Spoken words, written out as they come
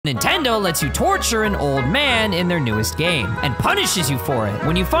Nintendo lets you torture an old man in their newest game, and punishes you for it.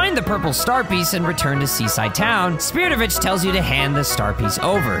 When you find the purple star piece and return to Seaside Town, Spiritovich tells you to hand the star piece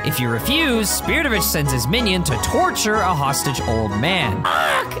over. If you refuse, Spiritovich sends his minion to torture a hostage old man.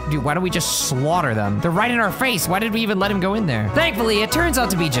 Dude, why don't we just slaughter them? They're right in our face. Why did we even let him go in there? Thankfully, it turns out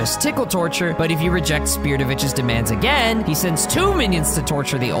to be just tickle torture, but if you reject Spiritovich's demands again, he sends 2 minions to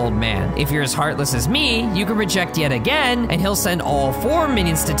torture the old man. If you're as heartless as me, you can reject yet again, and he'll send all 4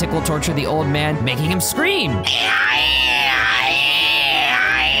 minions to tickle torture the old man, making him scream.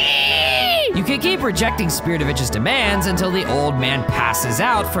 You can keep rejecting Spiritovich's demands until the old man passes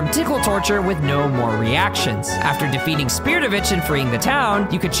out from tickle torture with no more reactions. After defeating Spiritovich and freeing the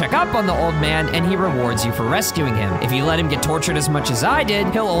town, you can check up on the old man and he rewards you for rescuing him. If you let him get tortured as much as I did,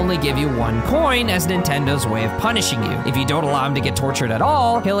 he'll only give you 1 coin as Nintendo's way of punishing you. If you don't allow him to get tortured at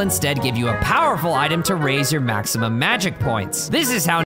all, he'll instead give you a powerful item to raise your maximum magic points. This is how